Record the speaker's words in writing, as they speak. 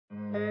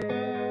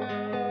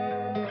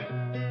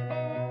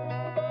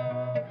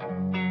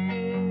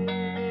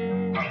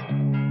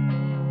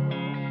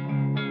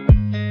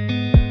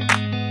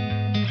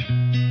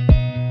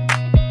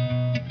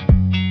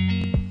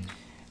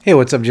Hey,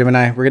 what's up,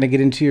 Gemini? We're going to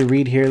get into your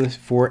read here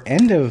for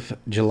end of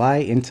July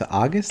into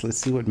August. Let's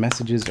see what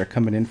messages are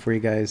coming in for you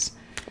guys.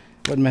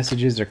 What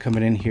messages are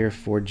coming in here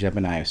for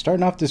Gemini?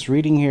 Starting off this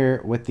reading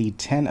here with the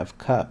Ten of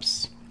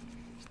Cups.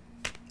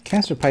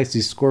 Cancer,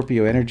 Pisces,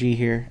 Scorpio energy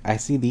here. I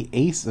see the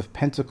Ace of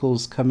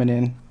Pentacles coming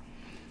in.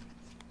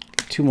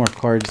 Two more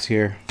cards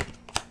here.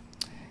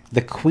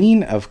 The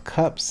Queen of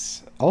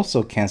Cups,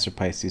 also Cancer,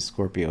 Pisces,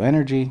 Scorpio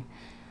energy.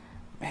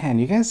 Man,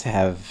 you guys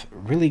have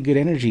really good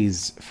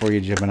energies for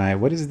you, Gemini.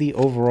 What is the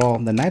overall?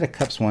 The Knight of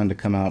Cups wanted to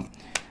come out.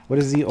 What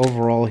is the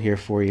overall here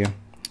for you?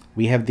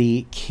 We have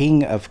the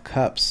King of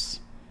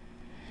Cups.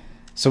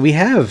 So we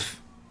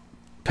have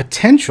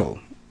potential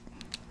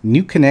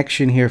new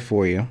connection here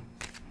for you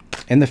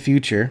in the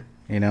future,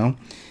 you know.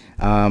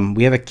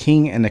 We have a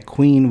king and a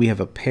queen. We have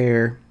a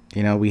pair.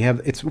 You know, we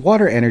have, it's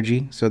water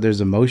energy, so there's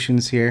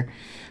emotions here.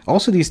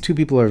 Also, these two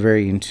people are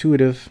very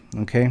intuitive,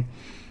 okay?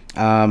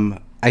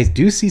 I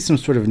do see some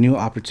sort of new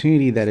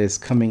opportunity that is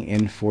coming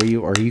in for you,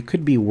 or you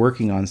could be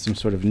working on some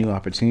sort of new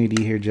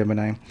opportunity here,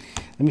 Gemini.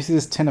 Let me see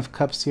this Ten of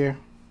Cups here.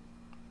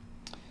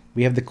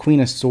 We have the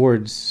Queen of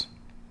Swords,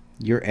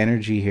 your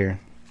energy here.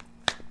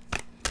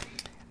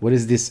 What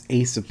is this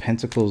Ace of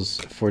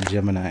Pentacles for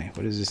Gemini?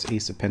 What is this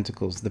Ace of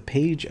Pentacles? The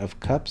Page of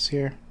Cups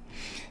here.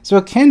 So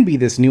it can be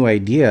this new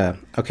idea.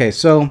 Okay,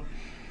 so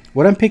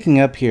what I'm picking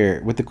up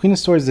here with the Queen of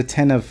Swords, the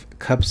Ten of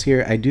Cups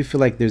here, I do feel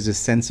like there's a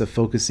sense of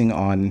focusing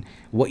on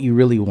what you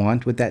really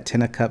want with that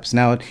Ten of Cups.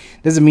 Now, it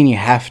doesn't mean you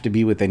have to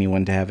be with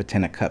anyone to have a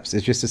Ten of Cups.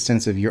 It's just a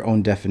sense of your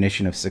own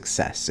definition of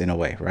success in a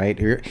way, right?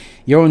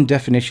 Your own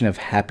definition of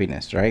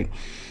happiness, right?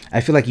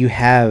 I feel like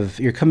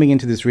you're coming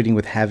into this reading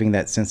with having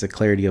that sense of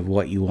clarity of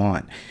what you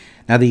want.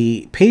 Now,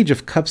 the Page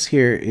of Cups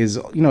here is,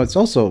 you know, it's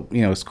also,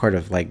 you know, it's part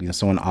of like, you know,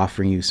 someone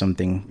offering you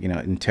something, you know,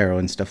 in tarot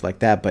and stuff like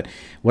that. But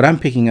what I'm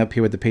picking up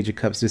here with the Page of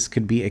Cups, this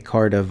could be a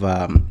card of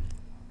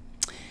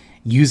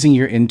using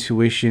your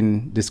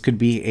intuition. This could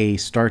be a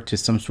start to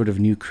some sort of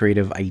new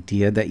creative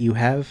idea that you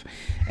have.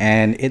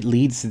 And it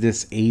leads to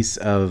this Ace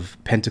of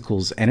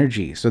Pentacles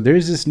energy. So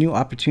there's this new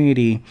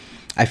opportunity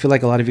I feel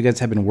like a lot of you guys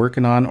have been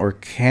working on, or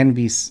can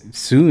be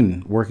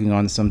soon working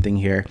on something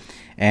here.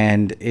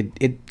 And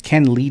it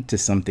can lead to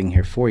something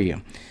here for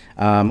you.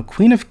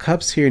 Queen of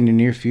Cups here in the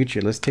near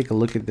future. Let's take a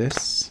look at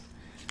this.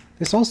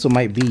 This also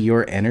might be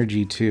your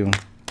energy too.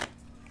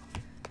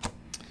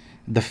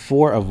 The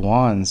Four of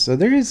Wands. So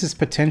there is this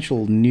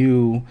potential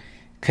new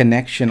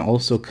connection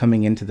also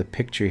coming into the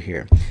picture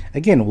here.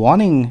 Again,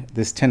 wanting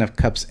this Ten of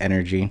Cups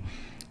energy,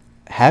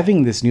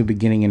 having this new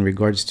beginning in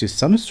regards to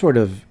some sort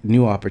of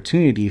new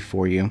opportunity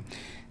for you.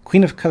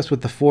 Queen of Cups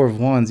with the Four of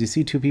Wands. You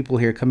see two people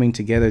here coming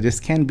together.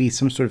 This can be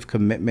some sort of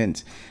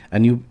commitment, a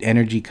new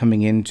energy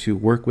coming in to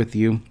work with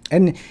you.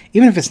 And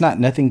even if it's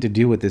nothing to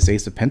do with this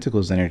Ace of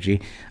Pentacles energy,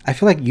 I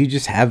feel like you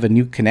just have a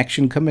new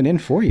connection coming in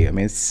for you. I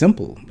mean, it's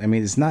simple. I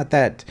mean, it's not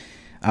that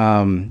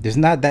it's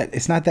not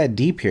that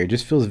deep here. It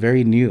just feels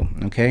very new.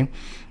 Okay.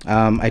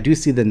 I do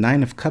see the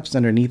Nine of Cups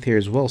underneath here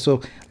as well.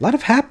 So a lot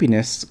of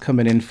happiness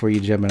coming in for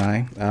you,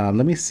 Gemini.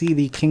 Let me see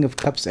the King of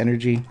Cups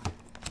energy.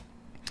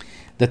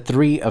 The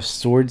Three of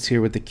Swords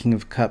here with the King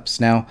of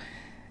Cups. Now,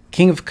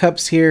 King of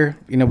Cups here,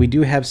 you know, we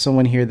do have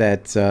someone here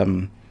that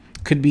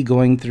could be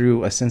going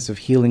through a sense of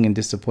healing and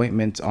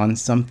disappointment on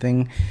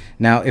something.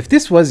 Now, if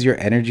this was your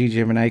energy,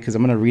 Gemini, because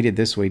I'm going to read it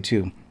this way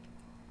too.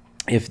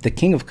 If the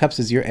King of Cups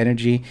is your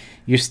energy,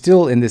 you're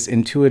still in this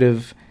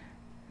intuitive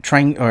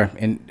trying, or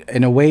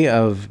in a way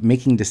of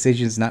making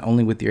decisions not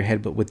only with your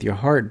head but with your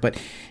heart. But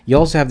you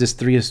also have this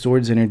Three of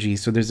Swords energy,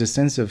 so there's a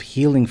sense of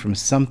healing from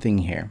something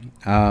here,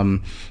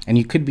 and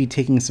you could be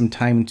taking some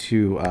time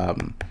to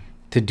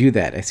do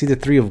that. I see the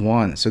Three of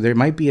Wands, so there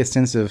might be a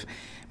sense of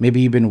maybe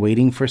you've been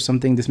waiting for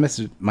something. This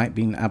message might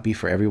not be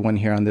for everyone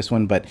here on this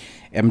one, but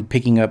I'm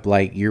picking up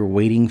like you've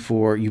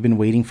been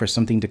waiting for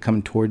something to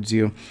come towards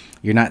you.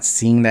 You're not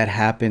seeing that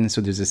happen. So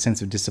there's a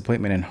sense of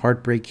disappointment and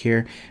heartbreak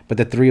here. But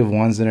the Three of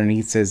Wands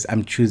underneath says,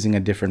 I'm choosing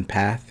a different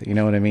path. You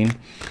know what I mean?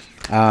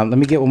 Let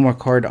me get one more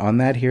card on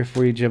that here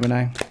for you,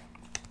 Gemini.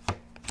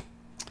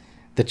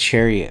 The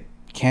Chariot,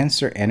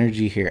 Cancer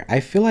energy here. I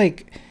feel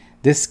like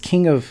this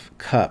King of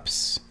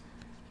Cups,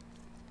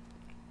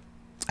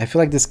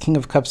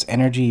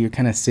 energy, you're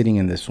kind of sitting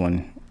in this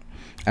one.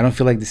 I don't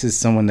feel like this is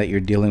someone that you're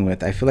dealing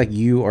with. I feel like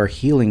you are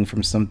healing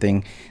from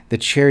something. The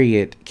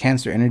Chariot,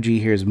 Cancer energy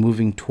here is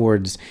moving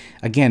towards,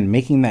 again,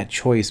 making that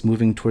choice,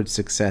 moving towards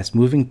success,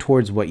 moving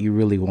towards what you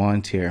really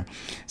want here.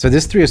 So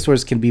this Three of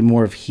Swords can be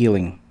more of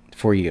healing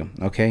for you,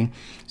 okay?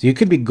 So you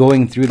could be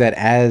going through that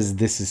as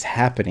this is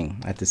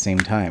happening at the same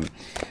time.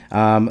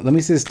 Let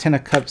me see this Ten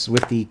of Cups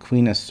with the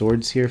Queen of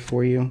Swords here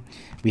for you.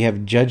 We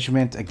have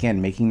Judgment,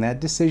 again, making that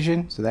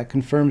decision, so that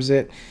confirms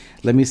it.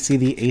 Let me see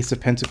the Ace of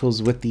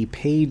Pentacles with the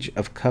Page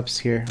of Cups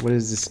here. What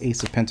is this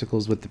Ace of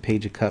Pentacles with the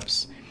Page of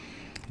Cups?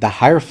 The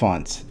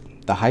Hierophant,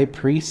 the High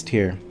Priest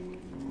here.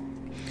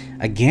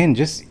 Again,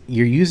 just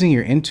you're using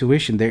your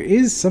intuition. There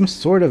is some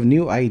sort of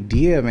new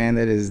idea, man,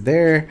 that is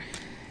there.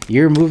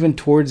 You're moving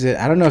towards it.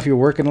 I don't know if you're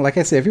working, like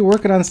I said, if you're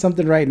working on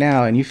something right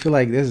now and you feel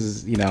like this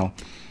is, you know,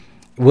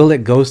 Will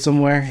it go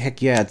somewhere?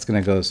 Heck yeah, it's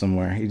gonna go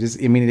somewhere. You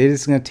just, I mean, it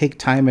is gonna take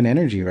time and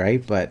energy,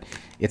 right? But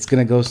it's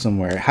gonna go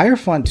somewhere.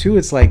 Hierophant too,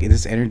 it's like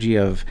this energy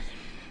of,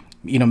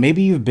 you know,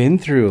 maybe you've been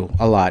through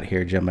a lot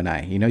here,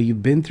 Gemini. You know,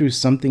 you've been through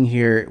something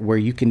here where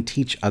you can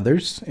teach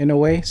others in a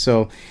way.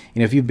 So, you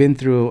know, if you've been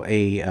through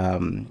a,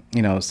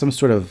 you know, some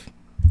sort of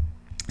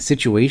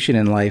situation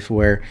in life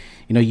where,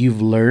 you know,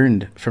 you've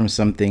learned from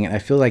something, and I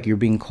feel like you're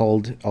being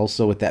called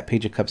also with that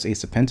Page of Cups,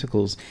 Ace of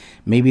Pentacles.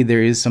 Maybe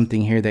there is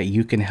something here that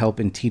you can help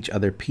and teach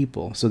other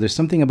people. So there's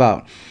something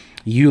about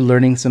you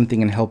learning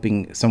something and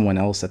helping someone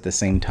else at the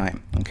same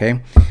time.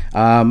 Okay,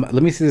 let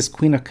me see this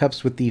Queen of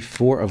Cups with the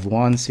Four of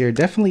Wands here.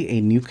 Definitely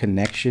a new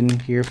connection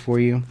here for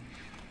you.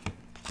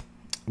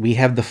 We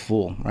have the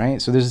Fool,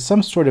 right? So there's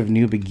some sort of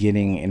new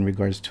beginning in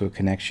regards to a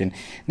connection.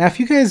 Now, if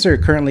you guys are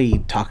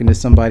currently talking to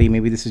somebody,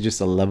 maybe this is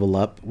just a level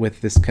up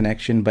with this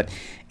connection, but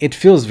it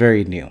feels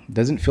very new. It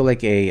doesn't feel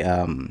like a,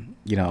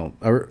 you know,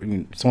 or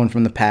someone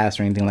from the past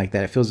or anything like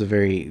that. It feels a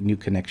very new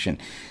connection.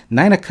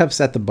 Nine of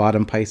Cups at the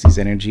bottom, Pisces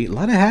energy. A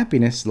lot of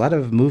happiness, a lot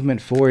of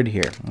movement forward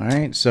here. All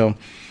right. So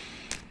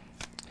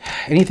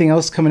anything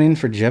else coming in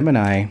for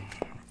Gemini?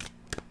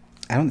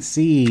 I don't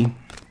see.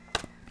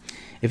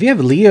 If you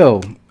have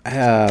Leo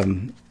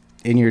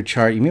in your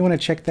chart, you may want to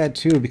check that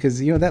too,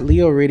 because, you know, that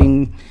Leo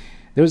reading,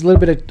 there was a little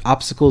bit of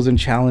obstacles and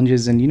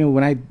challenges. And, you know,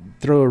 when I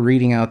throw a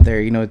reading out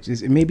there, you know,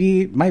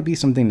 it might be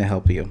something to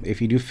help you.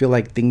 If you do feel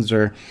like things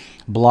are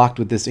blocked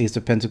with this Ace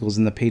of Pentacles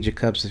and the Page of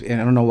Cups,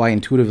 and I don't know why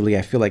intuitively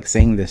I feel like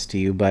saying this to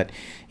you, but,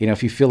 you know,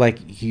 if you feel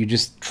like you're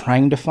just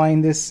trying to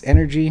find this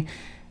energy,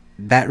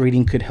 that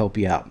reading could help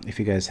you out if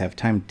you guys have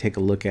time to take a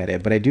look at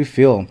it. But I do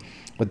feel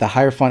with the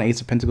Hierophant,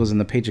 Ace of Pentacles, and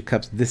the Page of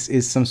Cups, this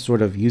is some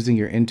sort of using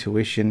your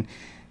intuition,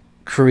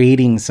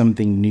 creating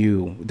something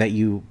new that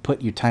you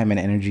put your time and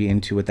energy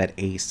into with that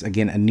Ace.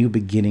 Again, a new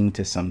beginning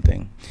to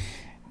something,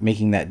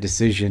 making that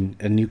decision,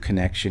 a new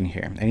connection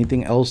here.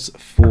 Anything else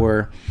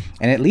for,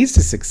 and it leads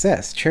to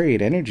success,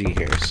 Chariot energy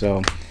here.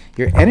 So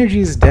your energy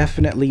is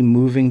definitely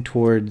moving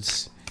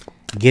towards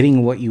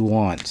getting what you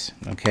want,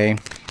 okay?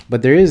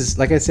 But there is,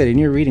 like I said, in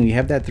your reading, you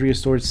have that Three of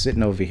Swords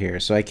sitting over here.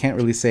 So I can't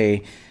really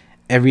say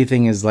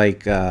everything is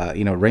like,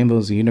 you know,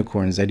 rainbows and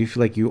unicorns. I do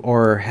feel like you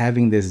are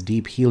having this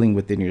deep healing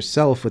within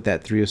yourself with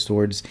that Three of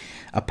Swords,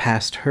 a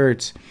past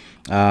hurt.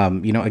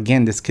 You know,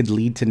 again, this could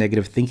lead to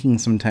negative thinking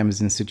sometimes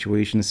in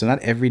situations. So not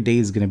every day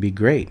is going to be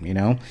great, you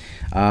know.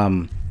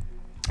 I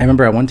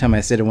remember at one time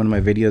I said in one of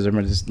my videos, I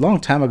remember this a long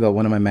time ago,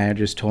 one of my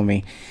managers told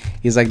me,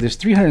 he's like, there's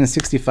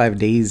 365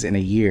 days in a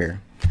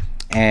year.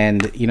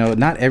 And, you know,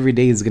 not every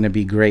day is going to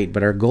be great,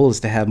 but our goal is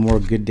to have more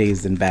good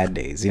days than bad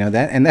days. You know,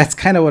 that's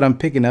kind of what I'm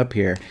picking up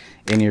here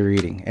in your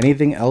reading.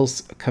 Anything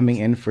else coming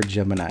in for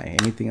Gemini?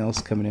 Anything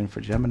else coming in for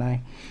Gemini?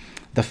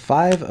 The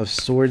Five of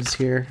Swords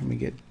here. Let me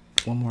get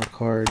one more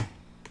card.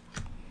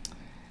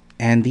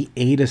 And the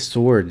Eight of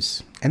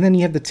Swords. And then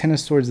you have the Ten of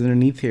Swords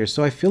underneath here.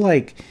 So I feel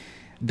like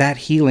that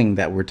healing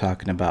that we're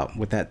talking about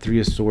with that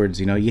Three of Swords,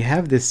 you know, you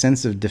have this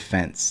sense of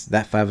defense,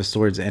 that Five of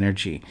Swords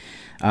energy.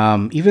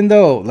 Even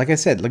though, like I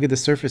said, look at the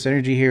surface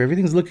energy here.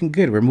 Everything's looking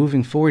good. We're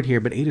moving forward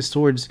here. But Eight of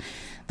Swords,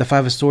 the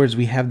Five of Swords,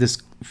 we have this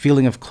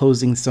feeling of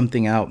closing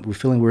something out. We're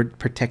feeling we're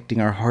protecting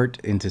our heart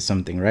into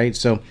something, right?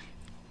 So,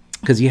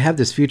 because you have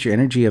this future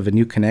energy of a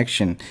new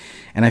connection.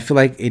 And I feel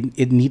like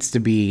it needs to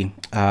be,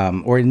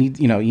 or it need,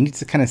 you know, you need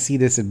to kind of see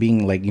this as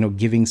being like, you know,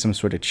 giving some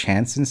sort of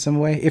chance in some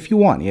way. If you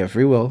want, you have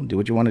free will, do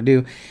what you want to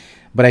do.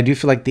 But I do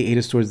feel like the Eight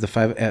of Swords, the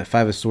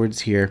Five of Swords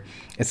here,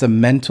 it's a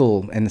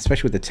mental, and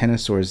especially with the Ten of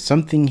Swords,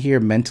 something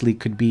here mentally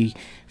could be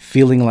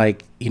feeling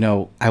like, you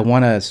know, I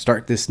want to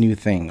start this new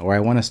thing, or I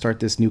want to start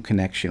this new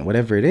connection,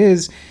 whatever it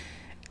is.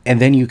 And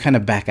then you kind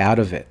of back out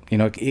of it. You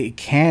know, it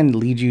can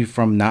lead you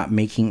from not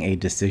making a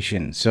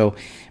decision. So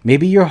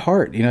maybe your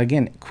heart, you know,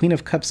 again, Queen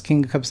of Cups,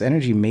 King of Cups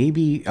energy,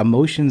 maybe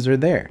emotions are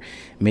there.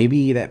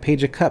 Maybe that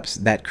Page of Cups,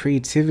 that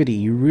creativity,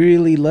 you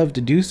really love to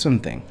do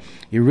something.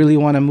 You really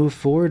want to move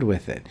forward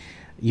with it.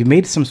 You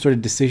made some sort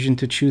of decision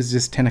to choose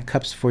this Ten of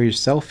Cups for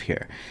yourself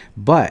here.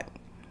 But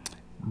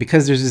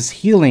because there's this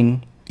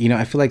healing, you know,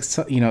 I feel like,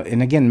 you know,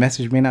 and again,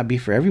 message may not be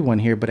for everyone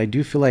here, but I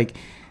do feel like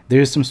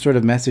there's some sort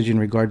of message in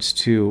regards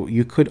to,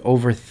 you could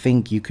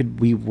overthink, you could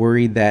be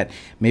worried that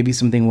maybe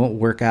something won't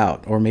work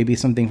out, or maybe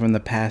something from the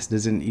past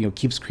doesn't, you know,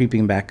 keeps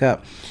creeping back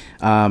up.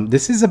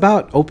 This is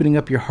about opening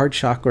up your heart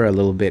chakra a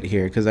little bit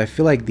here, because I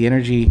feel like the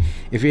energy,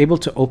 if you're able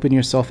to open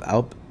yourself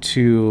up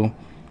to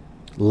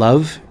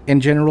love in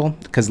general,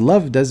 because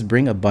love does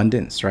bring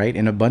abundance, right?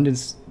 And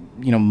abundance,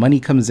 you know, money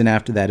comes in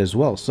after that as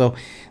well. So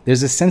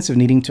there's a sense of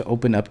needing to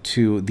open up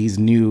to these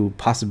new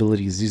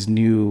possibilities, this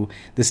new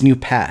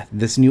path,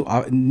 this new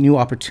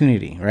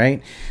opportunity,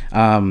 right?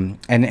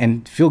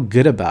 And feel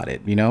good about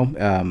it, you know.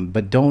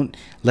 But don't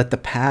let the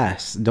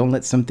past, don't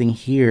let something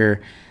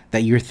here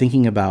that you're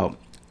thinking about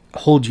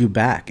hold you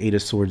back. Eight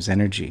of Swords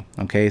energy.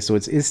 Okay, so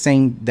it's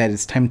saying that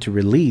it's time to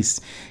release,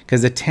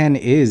 because the 10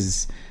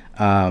 is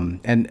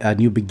and a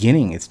new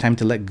beginning. It's time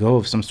to let go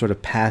of some sort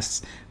of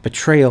past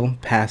betrayal,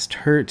 past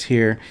hurt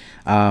here,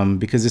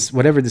 because this,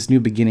 whatever this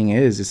new beginning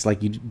is, it's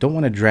like you don't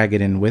want to drag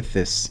it in with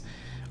this,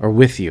 or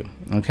with you.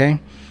 Okay.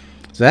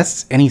 So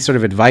that's any sort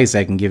of advice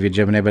I can give you,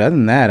 Gemini. But other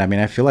than that, I mean,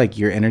 I feel like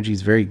your energy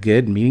is very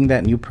good. Meeting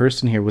that new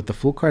person here with the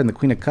Fool card and the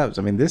Queen of Cups.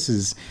 I mean, this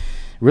is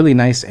really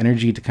nice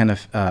energy to kind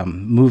of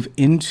move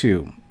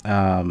into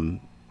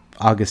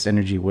August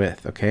energy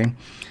with. Okay.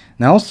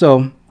 Now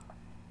also,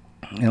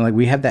 like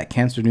we have that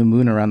Cancer new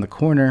moon around the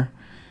corner.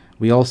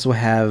 We also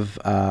have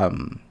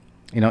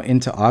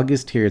into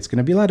August here, it's going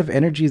to be a lot of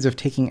energies of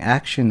taking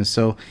action.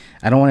 So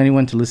I don't want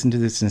anyone to listen to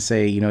this and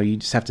say, you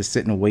just have to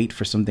sit and wait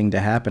for something to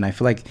happen. I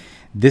feel like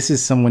this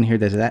is someone here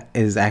that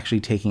is actually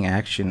taking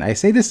action. I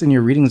say this in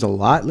your readings a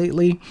lot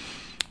lately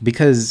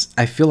because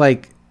I feel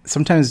like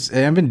sometimes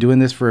I've been doing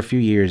this for a few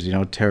years,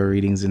 tarot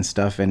readings and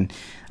stuff. And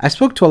I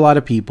spoke to a lot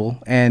of people,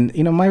 and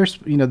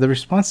the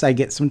response I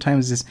get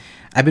sometimes is,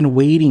 I've been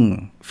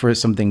waiting for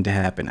something to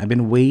happen. I've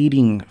been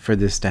waiting for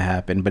this to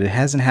happen, but it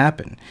hasn't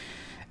happened.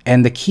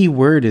 And the key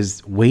word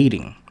is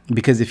waiting,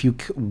 because if you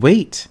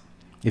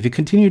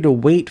continue to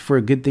wait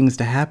for good things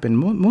to happen,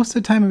 most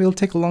of the time it'll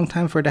take a long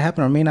time for it to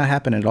happen, or it may not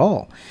happen at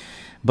all.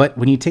 But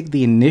when you take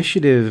the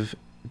initiative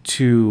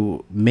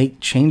to make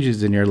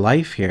changes in your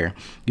life here,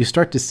 you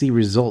start to see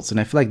results. And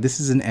I feel like this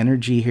is an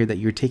energy here that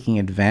you're taking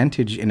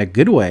advantage in a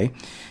good way.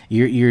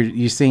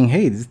 You're saying,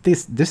 hey,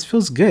 this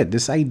feels good.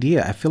 This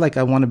idea, I feel like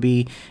I want to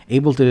be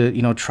able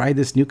to, try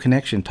this new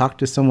connection, talk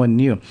to someone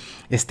new.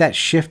 It's that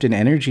shift in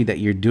energy that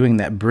you're doing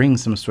that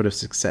brings some sort of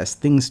success.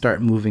 Things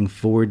start moving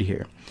forward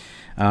here,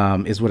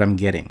 is what I'm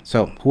getting.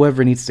 So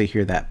whoever needs to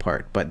hear that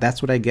part, but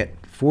that's what I get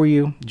for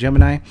you,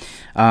 Gemini.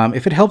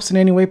 If it helps in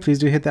any way, please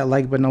do hit that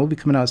like button. I will be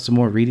coming out with some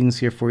more readings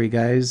here for you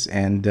guys.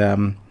 And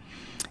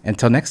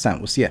until next time,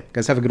 we'll see ya.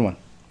 Guys, have a good one.